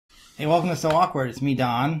Hey, welcome to So Awkward. It's me,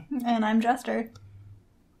 Don. And I'm Jester.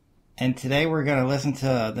 And today we're going to listen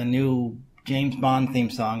to the new James Bond theme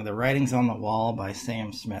song, The Writing's on the Wall by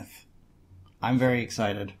Sam Smith. I'm very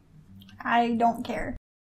excited. I don't care.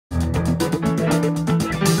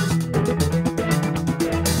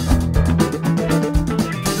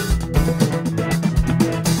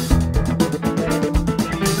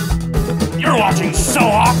 You're watching So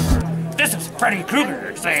Awkward. This is Freddy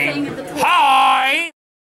Krueger saying hi.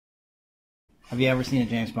 Have you ever seen a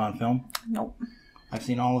James Bond film? Nope. I've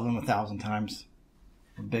seen all of them 1,000 times.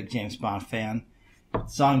 I'm a big James Bond fan. The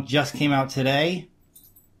song just came out today.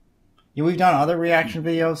 Yeah, we've done other reaction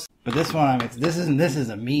videos, but this one, this is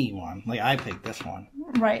a me one. Like, I picked this one.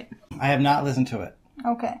 Right. I have not listened to it.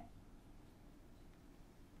 Okay.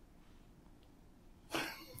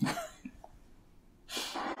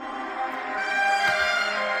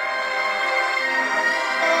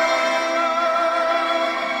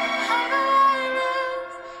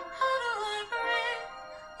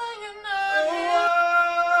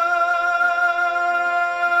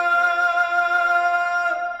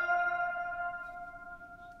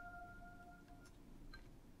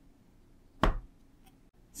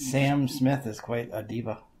 Sam Smith is quite a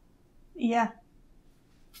diva. Yeah.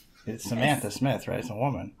 It's Samantha Smith, right? It's a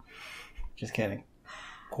woman. Just kidding.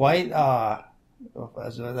 Quite, is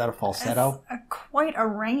that a falsetto? Quite a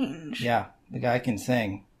range. Yeah, the guy can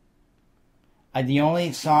sing. The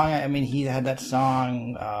only song, he had that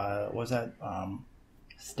song,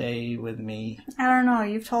 Stay With Me? I don't know.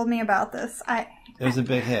 You've told me about this. It was a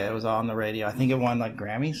big hit. It was on the radio. I think it won,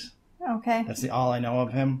 Grammys. Okay. That's all I know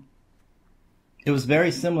of him. It was very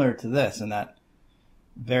similar to this in that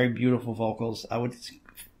very beautiful vocals. I would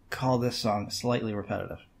call this song slightly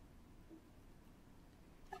repetitive.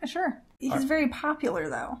 Sure. He's very popular,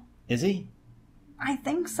 though. Is he? I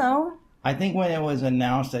think so. I think when it was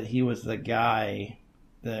announced that he was the guy,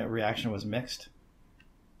 the reaction was mixed.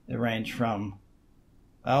 It ranged from,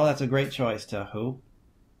 oh, that's a great choice, to who?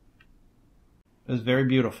 It was very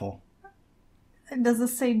beautiful. Does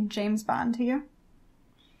this say James Bond to you?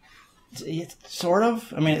 It's sort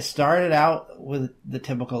of. It started out with the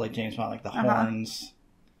typical James Bond, the horns,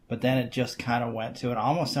 but then it just kind of went to, it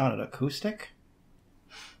almost sounded acoustic.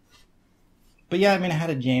 But yeah, it had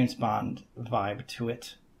a James Bond vibe to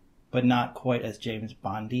it, but not quite as James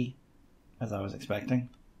Bondy as I was expecting.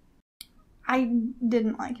 I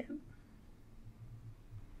didn't like it.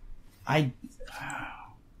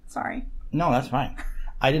 Sorry. No, that's fine.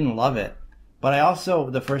 I didn't love it, but I also,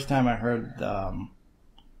 the first time I heard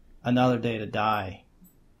Another Day to Die,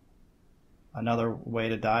 Another Way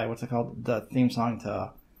to Die, what's it called? The theme song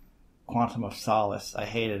to Quantum of Solace. I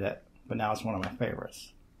hated it, but now it's one of my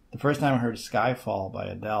favorites. The first time I heard Skyfall by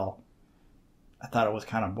Adele, I thought it was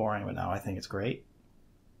kind of boring, but now I think it's great.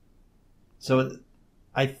 So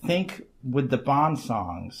I think with the Bond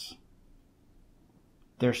songs,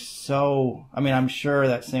 they're so... I'm sure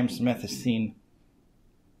that Sam Smith has seen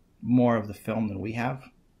more of the film than we have.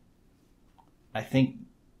 I think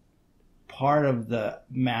part of the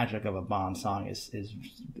magic of a Bond song is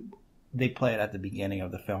they play it at the beginning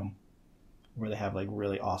of the film, where they have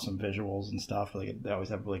really awesome visuals and stuff. They always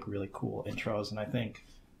have really cool intros, and I think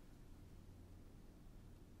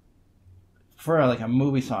for a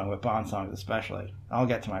movie song with Bond songs especially, I'll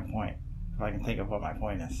get to my point if I can think of what my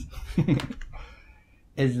point is.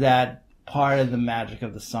 Is that part of the magic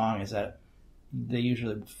of the song is that they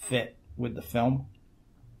usually fit with the film,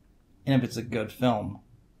 and if it's a good film,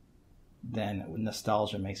 then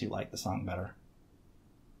nostalgia makes you like the song better.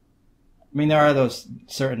 There are those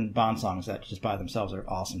certain Bond songs that just by themselves are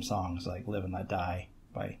awesome songs, like Live and Let Die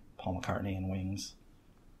by Paul McCartney and Wings,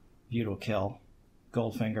 View to a Kill,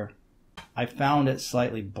 Goldfinger. I found it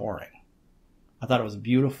slightly boring. I thought it was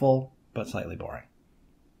beautiful, but slightly boring.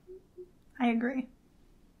 I agree.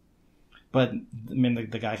 But,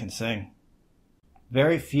 the guy can sing.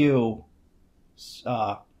 Very few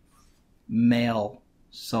male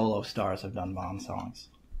solo stars have done Bond songs.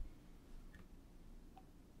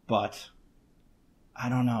 But I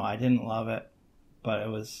don't know. I didn't love it, but it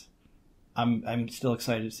was. I'm still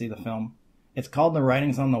excited to see the film. It's called The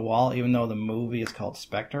Writing's on the Wall, even though the movie is called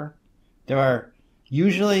Spectre. There are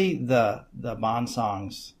usually the Bond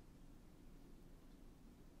songs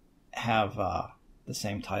have the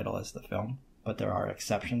same title as the film, but there are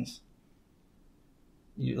exceptions.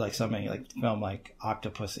 Something like film like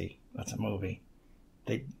Octopussy. That's a movie.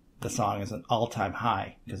 The song is an all-time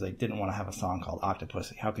high because they didn't want to have a song called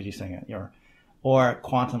Octopussy. How could you sing it? Or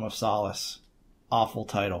Quantum of Solace, awful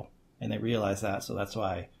title, and they realized that, so that's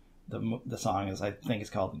why the song is, I think it's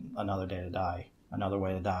called Another Day to Die, Another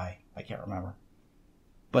Way to Die. I can't remember.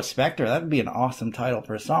 But Spectre, that would be an awesome title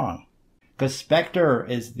for a song. Because Spectre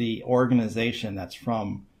is the organization that's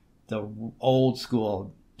from the old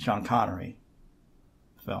school Sean Connery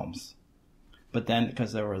films. But then,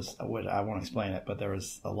 because there was, I won't explain it, but there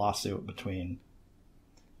was a lawsuit between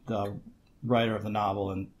the writer of the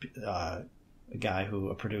novel and a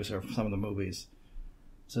producer of some of the movies.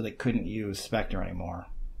 So they couldn't use Spectre anymore.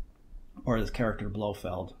 Or his character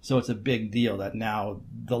Blofeld. So it's a big deal that now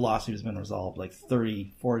the lawsuit has been resolved like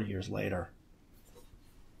 30, 40 years later.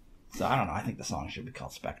 So I don't know. I think the song should be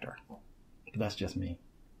called Spectre. But that's just me.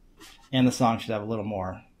 And the song should have a little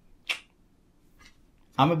more.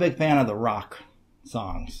 I'm a big fan of the rock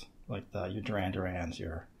songs. Like your Duran Durans,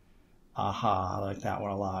 your Aha. I like that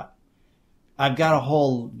one a lot. I've got a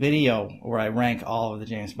whole video where I rank all of the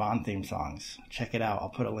James Bond theme songs. Check it out. I'll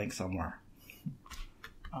put a link somewhere.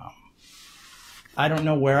 I don't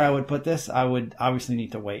know where I would put this. I would obviously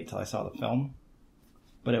need to wait till I saw the film.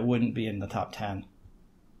 But it wouldn't be in the top 10.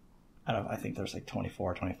 I think there's like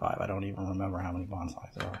 24, 25. I don't even remember how many Bond songs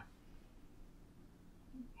there are.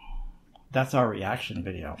 That's our reaction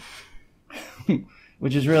video.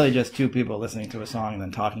 Which is really just two people listening to a song and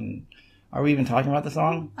then talking. Are we even talking about the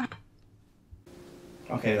song?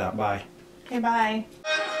 Okay, bye. Okay, bye.